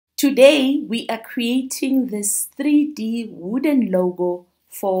Today we are creating this 3D wooden logo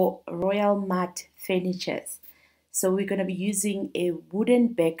for Royal Mart Furnitures. So we're going to be using a wooden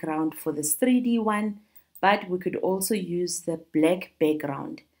background for this 3D one, but we could also use the black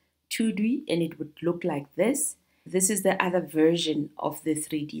background 2D and it would look like this. This is the other version of the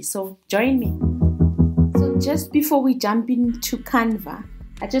 3D. So join me. So just before we jump into Canva,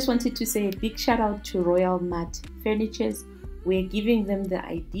 I just wanted to say a big shout out to Royal Mart Furnitures. We're giving them the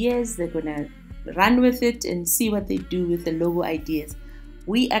ideas. They're going to run with it and see what they do with the logo ideas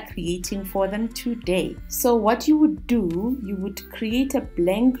we are creating for them today. So what you would do, you would create a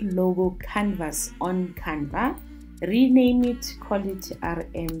blank logo canvas on Canva, rename it, call it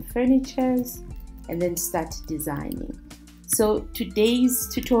RM Furnitures, and then start designing. So today's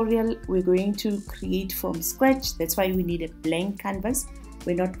tutorial, we're going to create from scratch. That's why we need a blank canvas.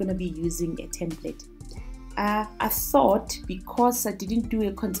 We're not going to be using a template. I thought, because I didn't do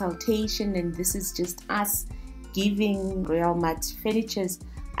a consultation and this is just us giving Royal Mart Furnitures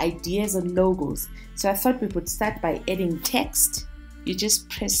ideas on logos, so I thought we would start by adding text. You just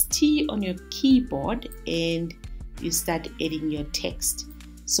press T on your keyboard and you start adding your text.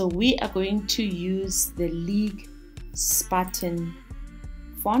 So we are going to use the League Spartan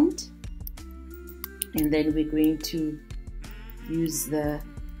font, and then we're going to use the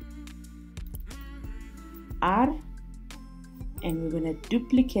R, and we're going to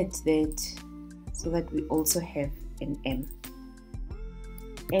duplicate that so that we also have an M.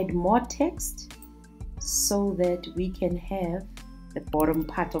 Add more text so that we can have the bottom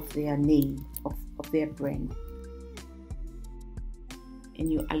part of their name, of their brand.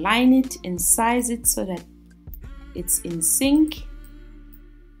 And you align it and size it so that it's in sync.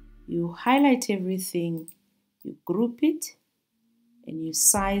 You highlight everything, you group it, and you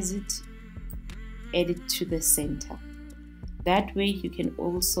size it, add it to the center. That way you can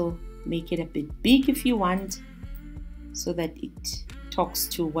also make it a bit big if you want, so that it talks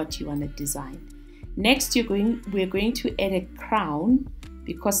to what you want to design. Next we're going to add a crown,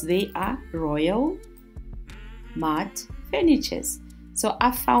 because they are Royal Mart Furnitures. So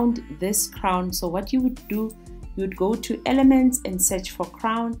I found this crown. So what you would do, you would go to elements and search for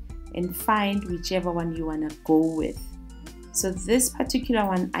crown and find whichever one you want to go with. So this particular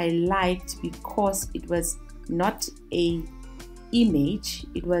one I liked because it was not a image,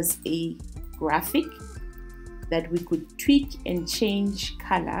 it was a graphic that we could tweak and change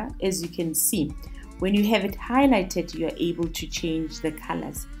color. As you can see, when you have it highlighted, you are able to change the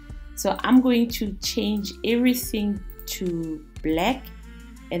colors. So I'm going to change everything to black,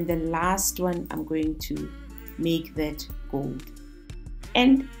 and the last one I'm going to make that gold.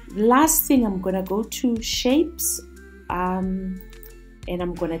 And last thing, I'm gonna go to shapes, and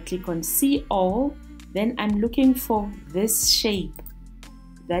I'm gonna click on see all. Then I'm looking for this shape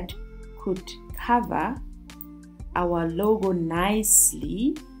that could cover our logo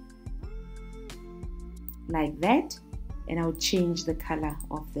nicely, like that, and I'll change the color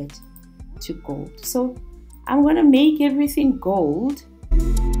of that to gold. So I'm gonna make everything gold.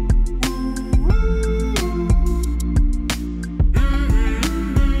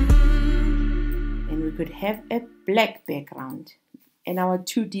 Could have a black background, and our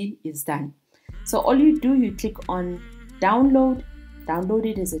 2D is done. So all you do, you click on download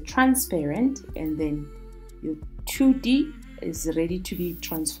it as a transparent, and then your 2D is ready to be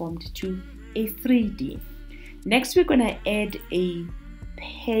transformed to a 3D. Next we're going to add a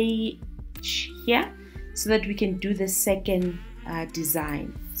page here so that we can do the second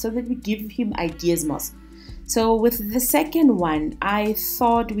design, so that we give him ideas more. So with the second one, I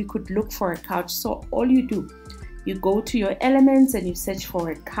thought we could look for a couch. So all you do, you go to your elements and you search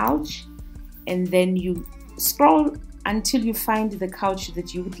for a couch, and then you scroll until you find the couch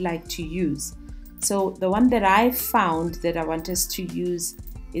that you would like to use. So the one that I found that I want us to use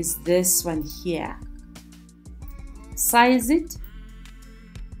is this one here. Size it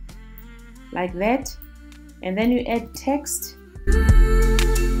like that, and then you add text.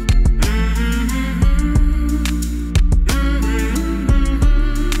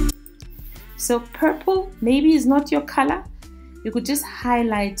 So purple maybe is not your color. You could just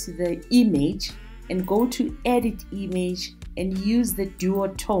highlight the image and go to edit image and use the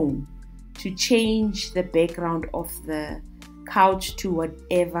duotone to change the background of the couch to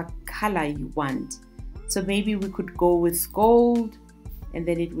whatever color you want. So maybe we could go with gold, and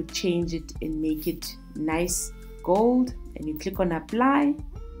then it would change it and make it nice gold, and you click on apply,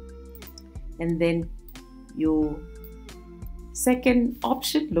 and then your second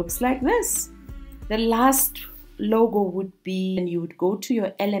option looks like this. The last logo would be, and you would go to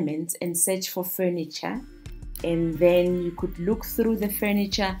your elements and search for furniture, and then you could look through the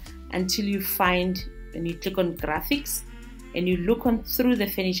furniture until you find, and you click on graphics and you look through the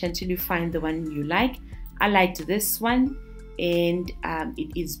furniture until you find the one you like. I liked this one, and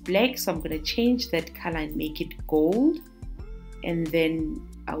it is black, so I'm going to change that color and make it gold, and then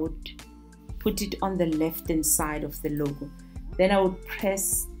I would put it on the left hand side of the logo. Then I would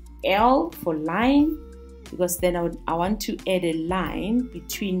press L for line, because then I want to add a line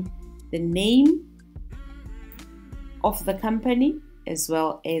between the name of the company as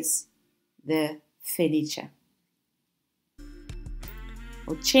well as the furniture.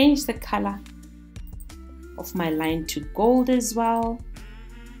 I'll change the color of my line to gold as well.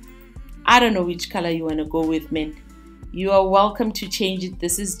 I don't know which color you want to go with, man. You are welcome to change it.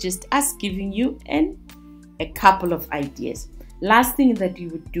 This is just us giving you a couple of ideas. Last thing that you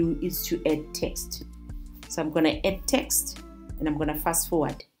would do is to add text. So I'm going to add text and I'm going to fast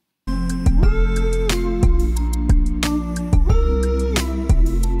forward.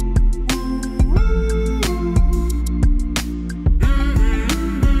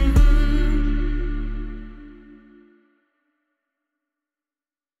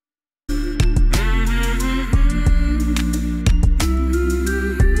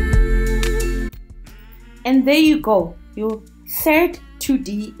 And there you go. Your third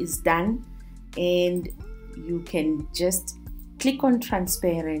 2D is done, and you can just click on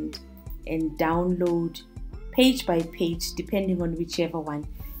transparent and download page by page, depending on whichever one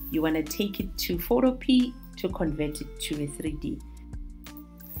you want to take it to Photopea to convert it to a 3D.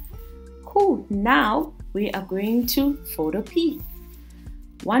 Cool. Now we are going to Photopea.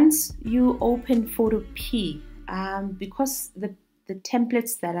 Once you open Photopea, because the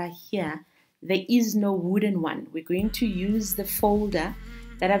templates that are here, there is no wooden one. We're going to use the folder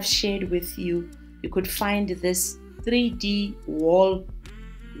that I've shared with you. You could find this 3D wall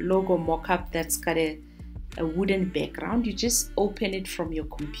logo mockup that's got a wooden background. You just open it from your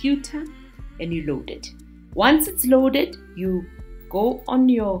computer and you load it. Once it's loaded, you go on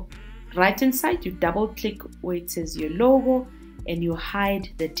your right hand side, you double click where it says your logo and you hide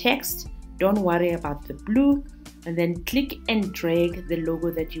the text. Don't worry about the blue, and then click and drag the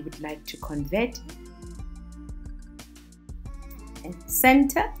logo that you would like to convert and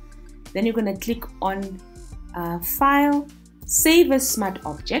center. Then you're going to click on File, Save as Smart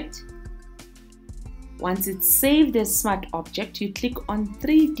Object. Once it's saved as Smart Object, you click on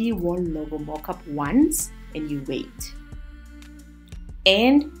 3D Wall Logo Mockup once and you wait.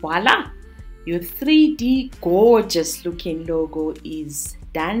 And voila! Your 3D gorgeous looking logo is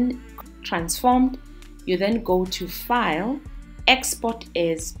done, transformed. You then go to File, Export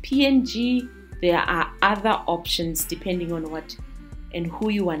as PNG. There are other options depending on what and who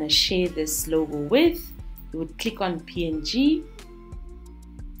you want to share this logo with. You would click on PNG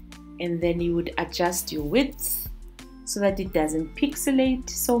and then you would adjust your width so that it doesn't pixelate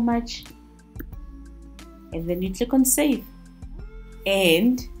so much, and then you click on Save.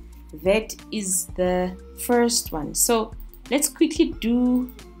 And that is the first one. So let's quickly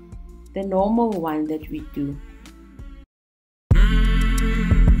do the normal one that we do.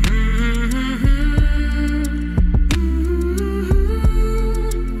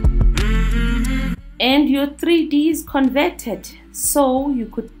 And your 3D is converted. So you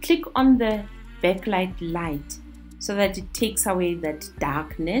could click on the backlight light so that it takes away that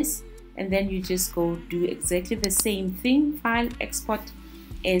darkness, and then you just go do exactly the same thing. File, export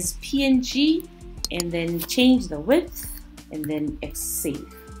as PNG, and then change the width and then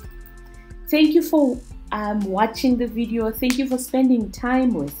save. Thank you for watching the video. Thank you for spending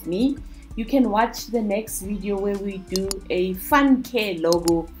time with me. You can watch the next video where we do a fun care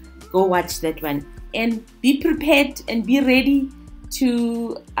logo. Go watch that one and be prepared and be ready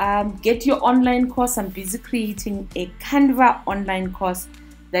to get your online course. I'm busy creating a Canva online course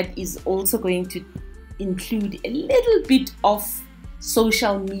that is also going to include a little bit of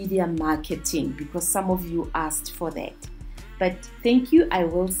social media marketing because some of you asked for that. But thank you. I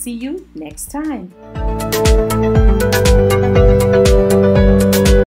will see you next time.